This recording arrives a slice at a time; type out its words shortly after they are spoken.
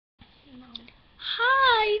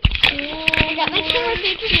I got my camera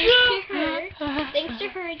face thanks to her. Thanks to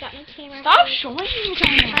her, I got my camera Stop face. showing me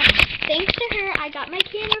that. Thanks to her, I got my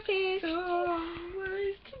camera face.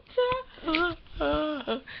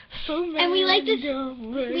 And we like this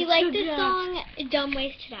song, Dumb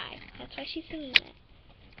Ways to Die. That's why she's singing it.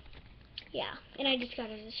 Yeah, and I just got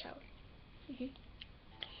out of the shower.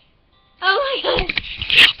 Oh my god!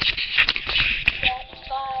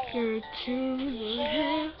 You're too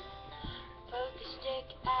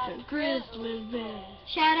the grizzly bear.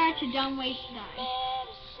 Shout out to Dumb Ways to Die.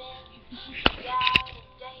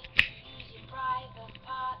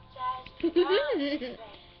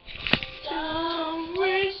 Dumb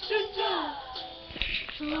ways to die.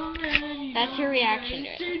 That's your reaction to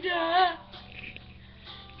it.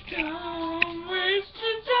 Dumb ways to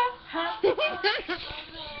die.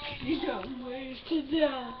 Dumb ways to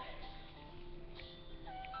die.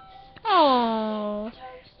 Oh,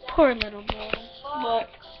 poor little boy. Look.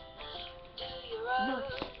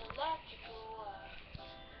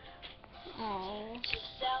 Oh.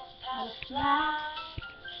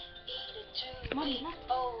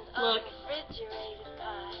 Look.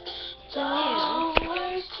 Dumb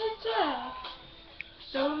ways to die.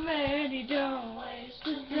 So many dumb ways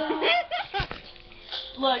to die.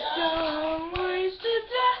 Look, dumb ways to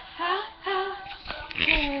die. So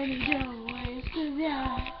many dumb ways to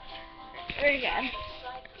die. Very good.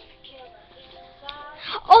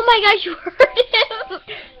 Oh my gosh, you hurt him!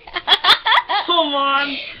 Come on.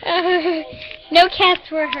 No cats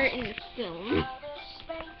were hurt in this film.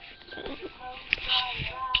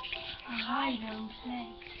 I don't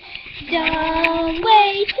think. Dumb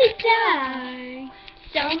way to die.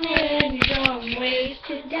 So many dumb ways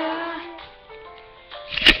to die.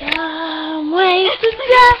 Dumb ways to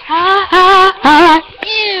die.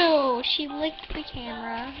 Ew, she licked the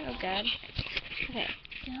camera. Oh god. Okay.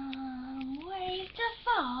 Dumb ways to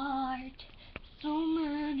fart. So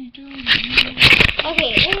many dumb ways.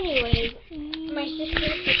 Okay, anyways, my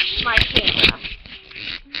sister fixed my camera.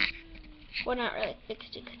 Well, not really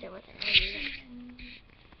fixed it because it wasn't really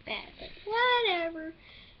bad, but whatever.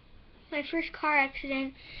 My first car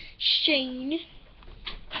accident. Shane.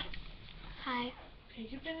 Hi. Okay,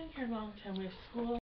 you've been in here a long time with school.